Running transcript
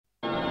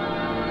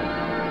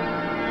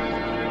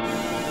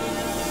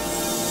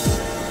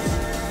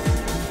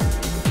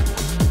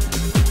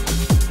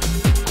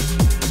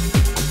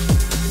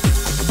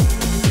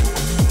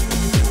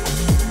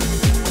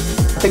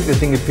the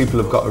thing is, people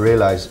have got to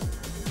realise,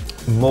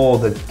 more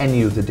than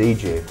any other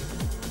DJ,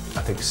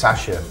 I think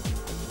Sasha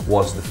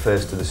was the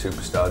first of the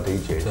superstar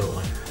DJs.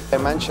 Totally.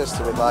 In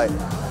Manchester with like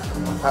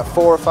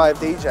 4 or 5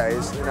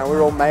 DJs, you know,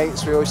 we're all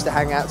mates, we all used to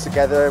hang out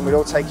together and we'd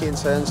all take it in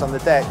turns on the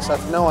decks. So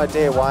I've no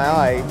idea why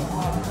I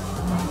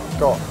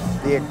got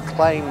the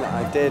acclaim that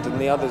I did and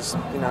the others,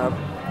 you know,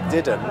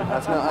 didn't.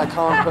 I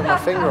can't put my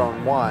finger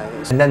on why.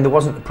 And then there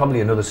wasn't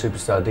probably another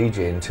superstar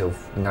DJ until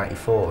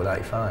 94 or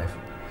 95.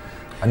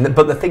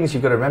 But the things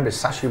you've got to remember is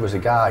Sasha was a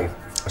guy,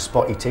 a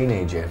spotty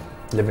teenager,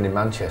 living in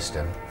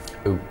Manchester,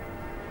 who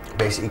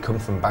basically come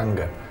from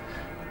Bangor,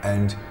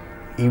 and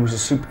he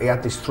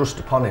had this thrust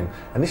upon him.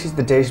 And this is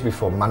the days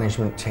before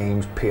management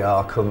teams,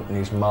 PR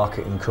companies,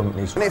 marketing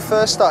companies. When it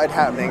first started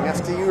happening,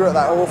 after you wrote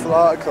that awful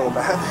article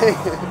about me,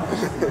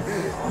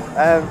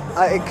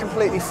 it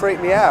completely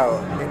freaked me out,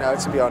 you know,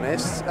 to be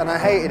honest, and I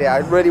hated it. I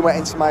really went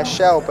into my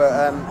shell, but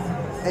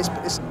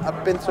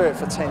I've been through it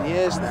for 10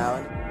 years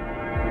now.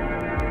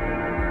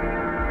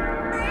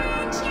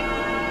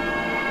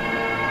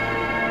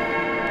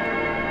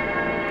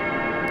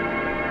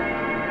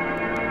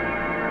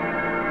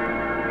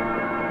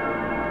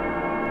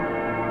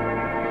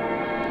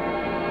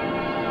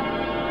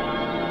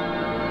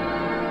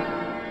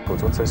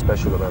 What's so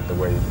special about the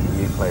way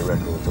you play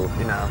records?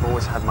 You know, I've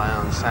always had my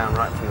own sound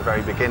right from the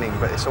very beginning,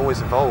 but it's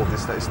always evolved.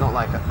 It's not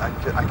like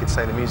I could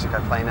say the music I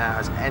play now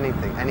has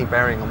any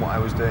bearing on what I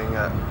was doing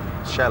at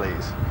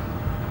Shelley's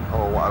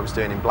or what I was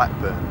doing in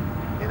Blackburn,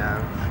 you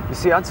know. You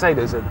see, I'd say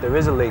there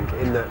is a link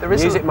in that the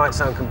music might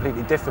sound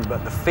completely different,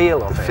 but the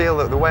feel of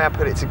it. The way I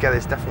put it together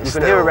is definitely You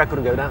can hear a record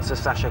and go, that's a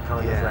Sasha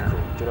kind of record.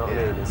 Do you know what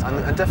I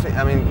mean? And definitely,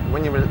 I mean,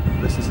 when you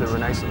listen to the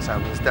Renaissance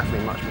album, there's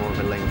definitely much more of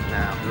a link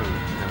now, you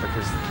know,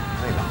 because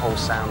I think the whole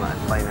sound that I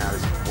play now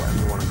is whatever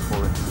you want to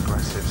call it,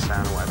 progressive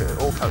sound or whatever.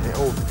 It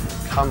all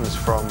comes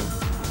from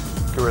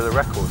Guerrilla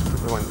Records.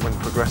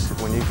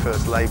 When you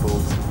first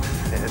labelled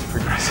it as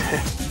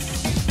progressive.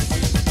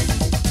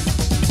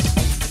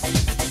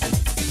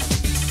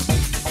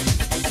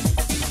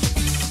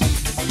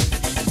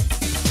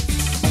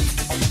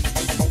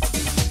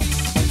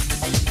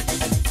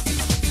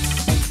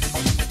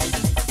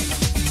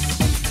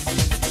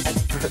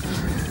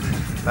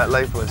 That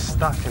label is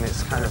stuck, and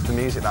it's kind of the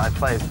music that I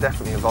play has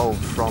definitely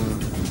evolved from.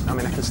 I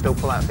mean, I can still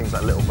pull out things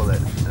like Little Bullet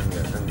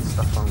and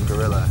stuff on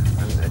Guerrilla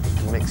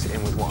and mix it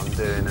in with what I'm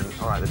doing. And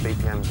all right, the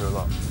BPMs are a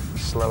lot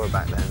slower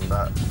back then,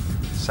 but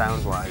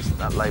sound-wise,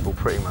 that label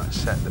pretty much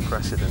set the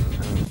precedent.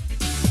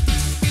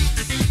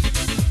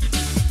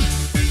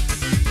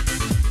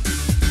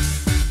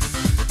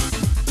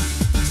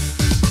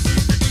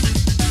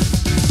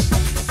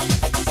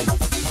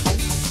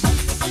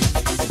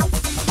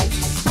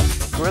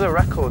 Guerrilla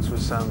Records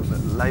was a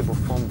label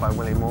formed by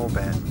Willie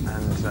Morbett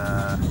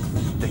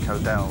and Dick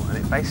O'Dell, and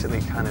it basically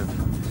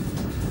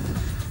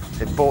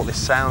it brought this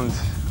sound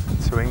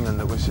to England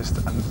that was just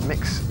a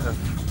mix of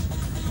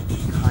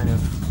kind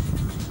of,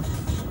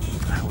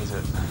 how was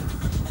it?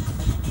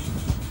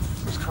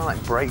 It was kind of like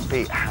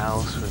breakbeat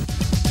house with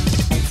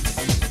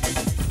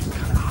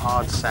kind of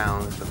hard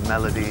sounds, the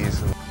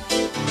melodies, and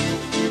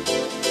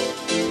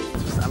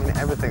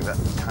everything that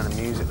kind of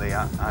musically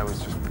I was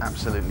just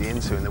absolutely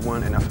into, and there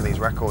weren't enough of these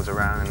records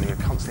around, and you're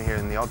constantly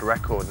hearing the odd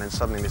record, and then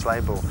suddenly this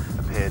label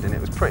appeared, and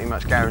it was pretty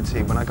much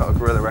guaranteed. When I got a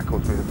Guerrilla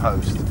record through the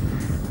post,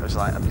 it was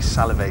like I'd be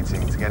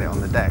salivating to get it on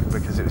the deck,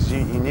 because it was,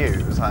 you knew,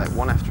 it was like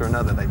one after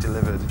another they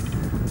delivered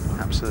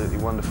absolutely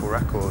wonderful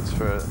records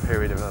for a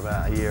period of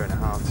about a year and a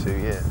half, 2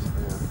 years.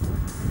 Yeah.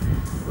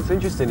 What's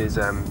interesting is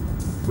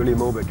Willie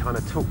Morbett kind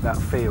of took that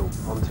feel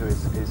onto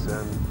his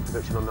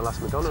production on the last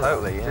Madonna.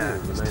 Totally, yeah.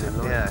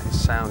 Yeah, his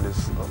sound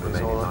is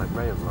all like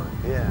Ray of Light.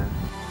 Yeah.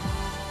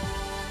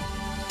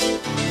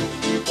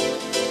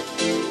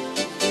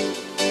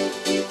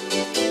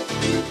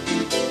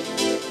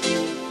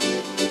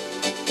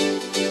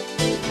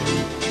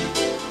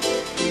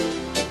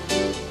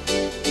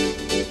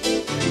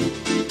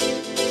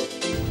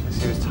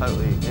 He was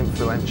totally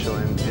influential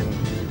in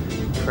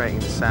creating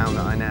the sound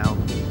that I now,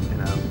 you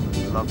know,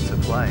 love to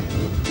play.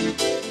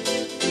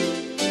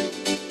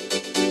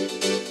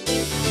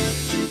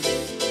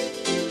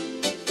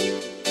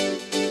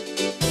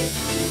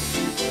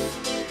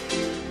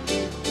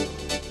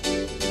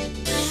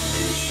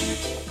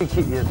 You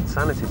keep your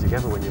sanity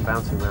together when you're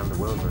bouncing around the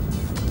world,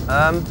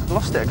 right?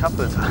 Lost it a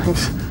couple of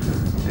times,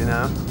 you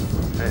know.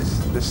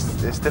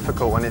 It's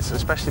difficult when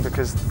especially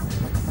because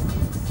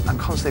I'm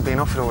constantly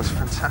being offered all this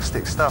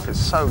fantastic stuff. It's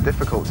so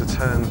difficult to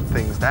turn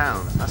things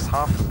down. That's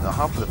half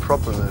of the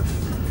problem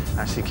of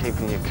actually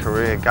keeping your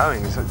career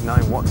going, is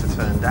knowing what to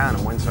turn down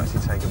and when to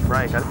actually take a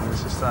break.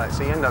 It's just like,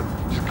 so you end up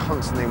just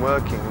constantly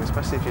working, and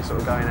especially if you're sort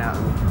of going out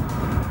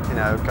and, you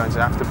know, going to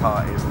after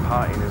parties and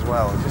partying as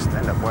well, just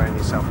end up wearing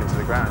yourself into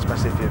the ground,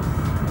 especially if you're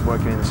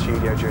working in the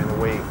studio during the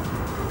week.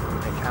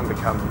 It can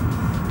become,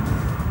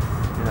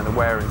 you know, the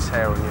wear and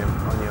tear on your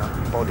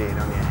body and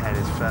on your head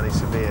is fairly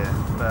severe.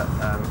 But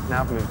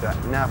now I've moved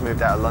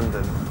out of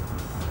London,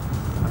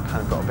 I've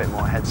kind of got a bit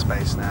more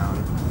headspace now,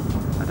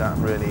 and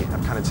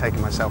I've kind of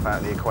taken myself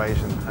out of the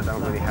equation. I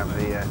don't really have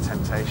the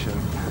temptation.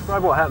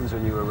 Describe what happens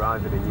when you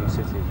arrive at a new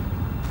city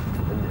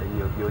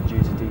and you're due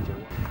to DJ.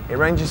 It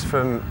ranges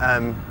from,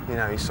 you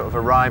know, you sort of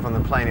arrive on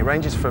the plane, it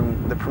ranges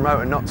from the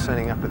promoter not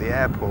turning up at the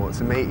airport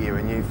to meet you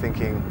and you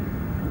thinking,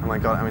 oh my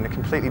God, I'm in a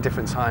completely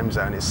different time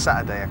zone, it's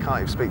Saturday, I can't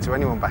even speak to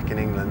anyone back in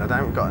England, I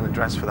haven't got an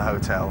address for the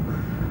hotel,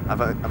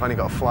 I've only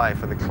got a flyer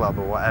for the club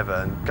or whatever,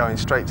 and going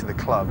straight to the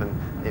club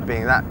and it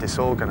being that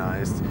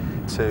disorganised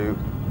to,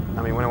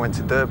 I mean, when I went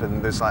to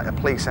Durban, there's like a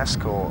police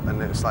escort and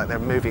it was like they're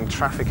moving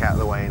traffic out of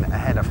the way and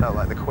ahead I felt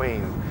like the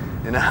Queen,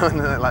 you know, and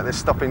like they're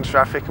stopping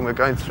traffic and we're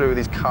going through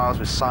these cars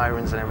with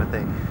sirens and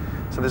everything.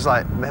 So there's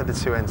like, they're the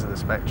two ends of the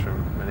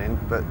spectrum, really,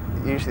 but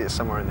usually it's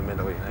somewhere in the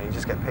middle, you know, you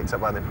just get picked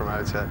up by the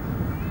promoter,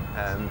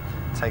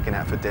 taken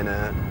out for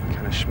dinner,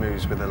 kind of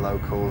schmooze with the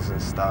locals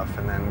and stuff,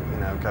 and then, you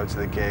know, go to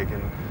the gig.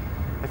 And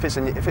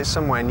if it's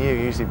somewhere new,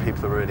 usually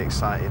people are really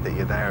excited that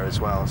you're there as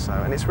well. So,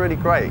 and it's really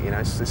great, you know,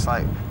 it's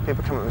like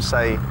people come up and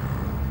say,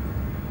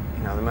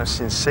 you know, the most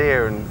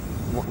sincere and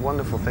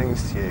wonderful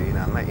things to you, you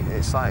know, mate,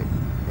 it's like,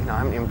 you know, I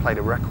haven't even played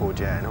a record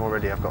yet and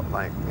already I've got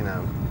like, you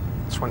know,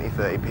 20,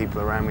 30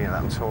 people around me that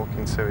I'm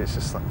talking to. It's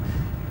just like,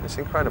 it's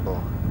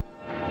incredible.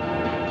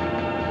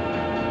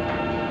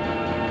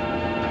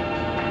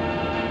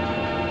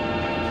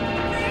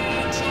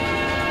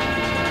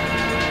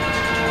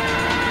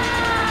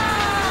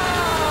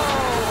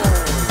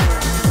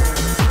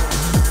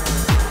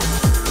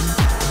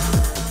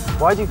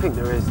 Why do you think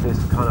there is this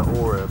kind of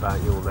aura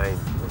about your name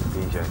as a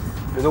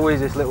DJ? There's always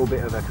this little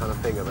bit of a kind of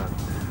thing about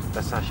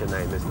the Sasha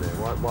name, isn't it?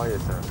 Why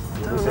is that?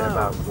 What is it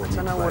about what you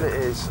play? I don't know what it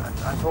is.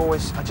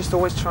 I just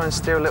always try and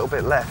steer a little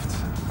bit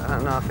left. I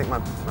don't know, I think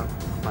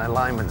my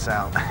alignment's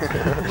out.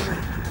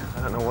 I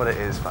don't know what it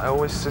is, but I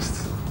always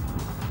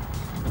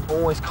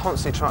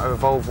constantly try to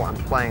evolve what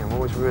I'm playing. I'm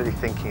always really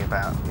thinking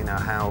about, you know,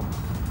 how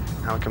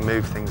I can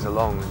move things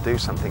along and do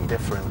something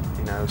different.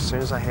 You know, as soon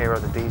as I hear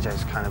other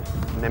DJs kind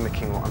of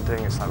mimicking what I'm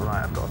doing, it's like,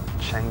 right, I've got to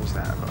change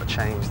that, I've got to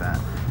change that.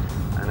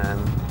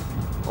 And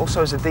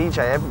also as a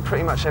DJ,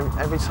 pretty much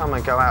every time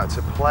I go out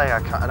to play,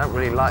 I don't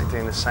really like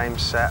doing the same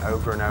set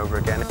over and over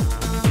again.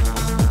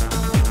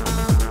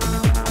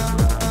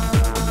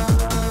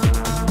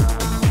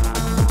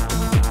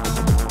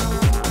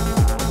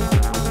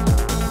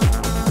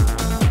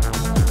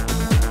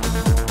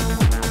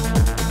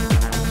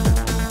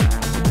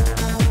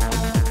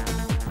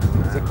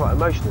 Quite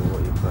emotional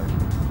what you play?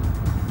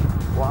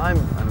 Well, I'm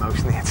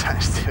emotionally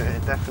attached to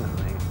it,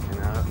 definitely. You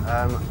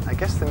know, I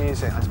guess the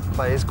music I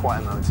play is quite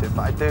emotive,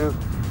 but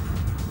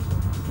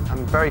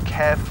I'm very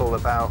careful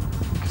about,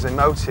 because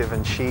emotive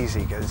and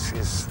cheesy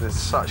there's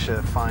such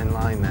a fine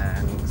line there,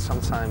 and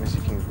sometimes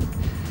you can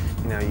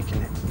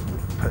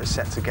put a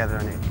set together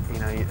and you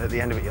know, at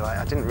the end of it you're like,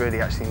 I didn't really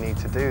actually need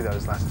to do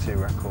those last two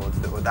records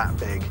that were that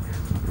big.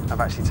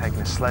 I've actually taken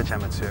a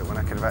sledgehammer to it when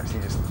I could have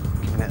actually just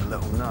given it a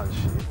little nudge.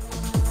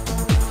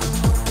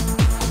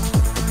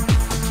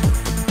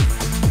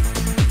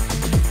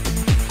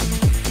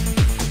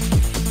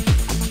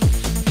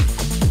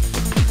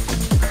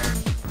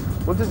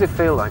 What does it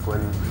feel like when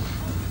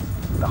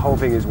the whole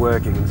thing is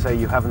working and say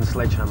you haven't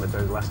sledgehammered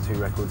those last two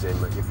records in,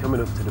 but you're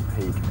coming up to the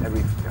peak,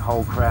 the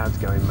whole crowd's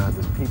going mad,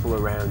 there's people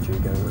around you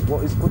going,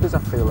 what does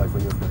that feel like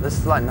when you're playing? This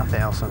is like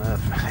nothing else on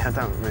earth, really. I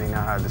don't really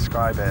know how to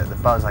describe it, the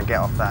buzz I get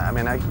off that. I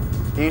mean,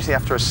 usually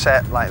after a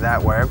set like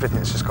that where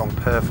everything's just gone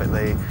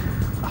perfectly,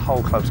 the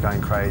whole club's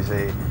going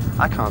crazy,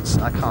 I can't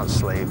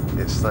sleep.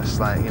 It's just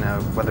like, you know,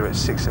 whether it's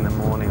 6 in the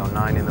morning or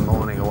 9 in the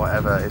morning or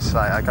whatever, it's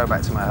like I go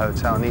back to my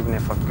hotel and even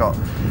if I've got,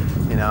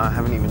 you know, I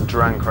haven't even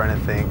drank or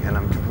anything and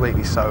I'm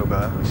completely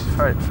sober, which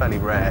is fairly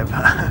rare,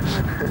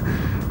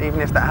 but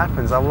even if that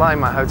happens, I'll lie in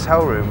my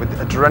hotel room with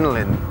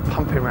adrenaline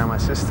pumping around my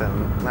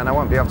system and I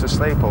won't be able to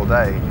sleep all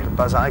day. The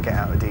buzz I get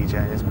out of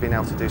DJing is being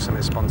able to do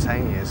something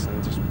spontaneous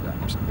and just,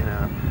 you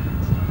know,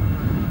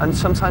 and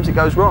sometimes it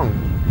goes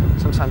wrong.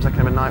 Sometimes I can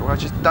have a night where I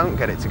just don't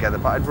get it together,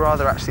 but I'd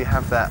rather actually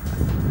have that,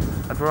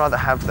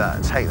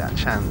 and take that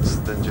chance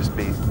than just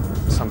be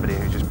somebody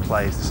who just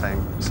plays the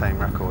same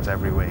records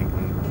every week.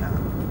 And, you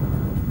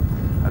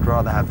know, I'd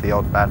rather have the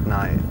odd bad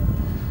night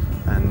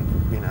and,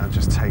 you know,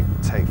 just take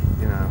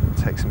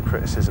some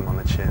criticism on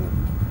the chin,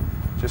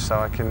 just so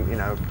I can, you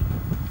know,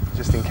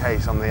 just in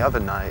case on the other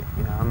night,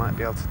 you know, I might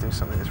be able to do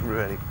something that's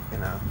really, you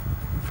know,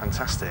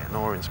 fantastic and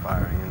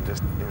awe-inspiring. And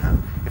just, you know,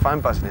 if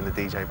I'm buzzing in the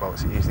DJ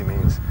box, it usually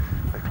means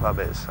the club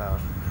is. So.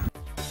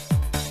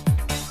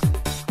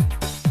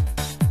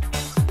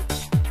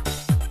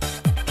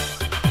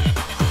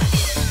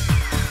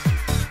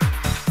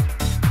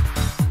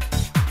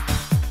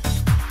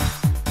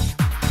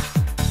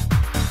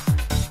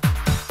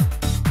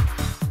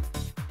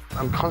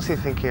 I'm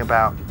constantly thinking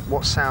about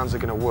what sounds are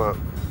going to work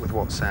with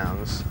what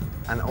sounds,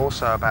 and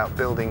also about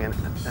building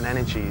an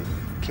energy,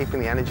 keeping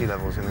the energy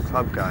levels in the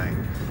club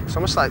going. It's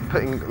almost like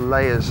putting a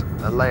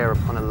layer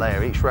upon a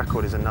layer. Each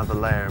record is another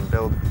layer, and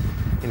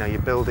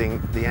you're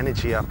building the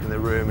energy up in the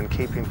room and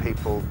keeping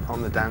people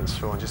on the dance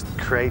floor and just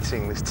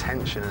creating this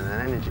tension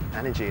and an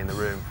energy in the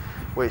room,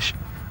 which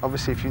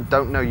obviously if you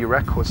don't know your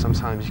record,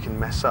 sometimes you can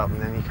mess up,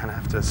 and then you kind of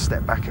have to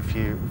step back a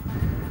few.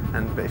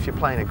 But if you're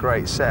playing a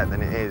great set,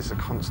 then it is a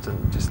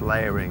constant just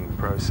layering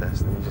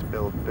process, and you just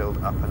build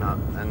up and up.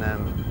 And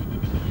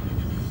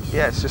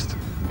yeah, it's just,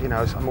 you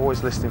know, I'm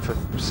always listening for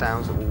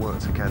sounds that will work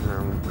together,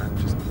 and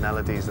just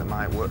melodies that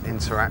might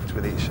interact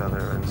with each other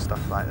and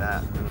stuff like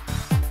that.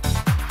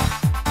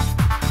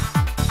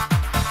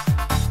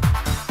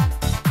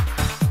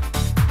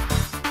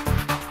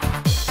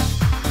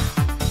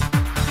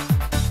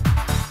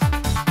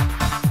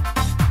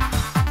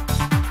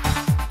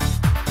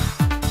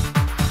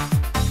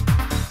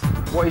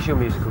 What is your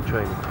musical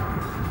training?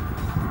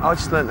 I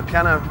just learnt the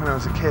piano when I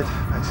was a kid,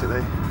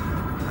 basically.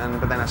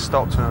 But then I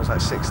stopped when I was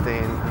like 16,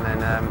 and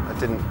then I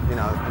didn't, you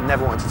know, I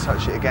never wanted to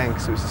touch it again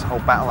because it was this whole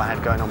battle I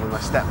had going on with my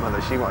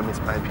stepmother. She wanted me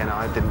to play the piano,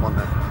 I didn't want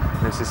to.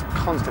 And there was this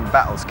constant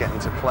battle to get me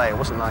to play. It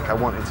wasn't like I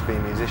wanted to be a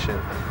musician.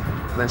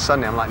 But then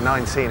suddenly I'm like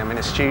 19, I'm in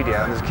a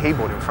studio and there's a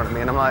keyboard in front of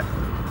me, and I'm like,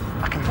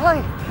 I can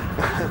play.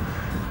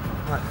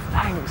 I'm like,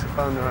 thanks. I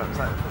phoned her up. I was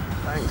like,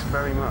 thanks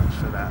very much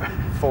for that,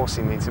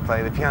 forcing me to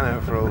play the piano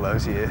for all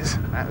those years.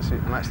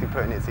 I'm actually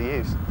putting it to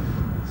use.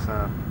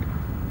 So,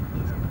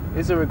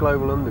 is there a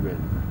global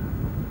underground?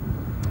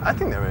 I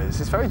think there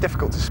is. It's very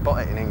difficult to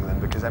spot it in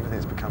England because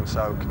everything's become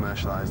so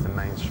commercialised and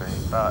mainstream,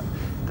 but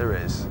there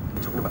is.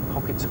 You're talking about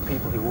pockets of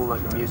people who all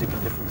like the music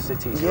in different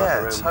cities.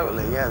 Yeah,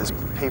 totally, yeah. There's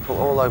people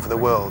all over the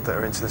world that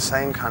are into the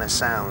same kind of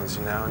sounds,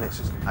 you know, and it's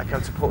just, I go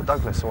to Port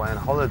Douglas away on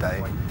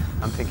holiday,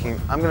 I'm thinking,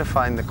 I'm going to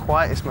find the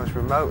quietest, most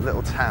remote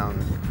little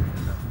town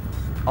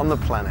on the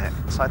planet.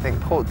 So I think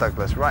Port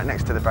Douglas, right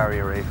next to the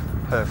Barrier Reef,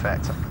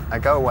 perfect. I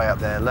go away up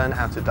there, learn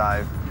how to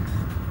dive.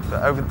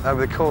 But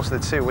over the course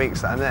of the 2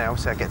 weeks that I'm there,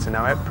 obviously I get to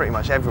know pretty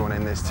much everyone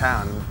in this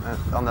town.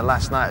 On the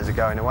last night as a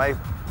going away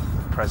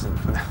present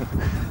for them,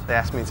 they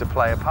asked me to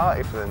play a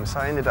party for them. So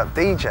I ended up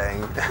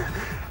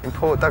DJing in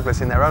Port Douglas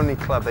in their only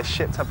club. They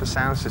shipped up a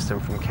sound system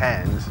from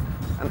Cairns,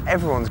 and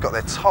everyone's got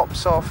their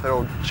tops off, they're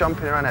all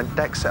jumping around, a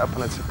deck set up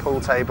on a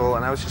pool table,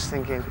 and I was just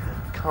thinking,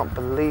 I can't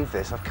believe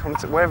this. I've come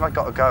to, where have I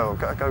got to go?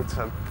 I've got to go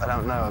to, I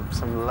don't know,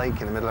 some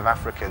lake in the middle of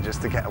Africa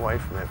just to get away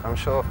from it. I'm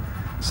sure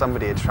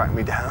somebody had tracked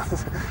me down.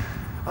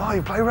 Oh,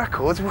 you play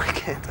records?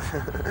 Wicked.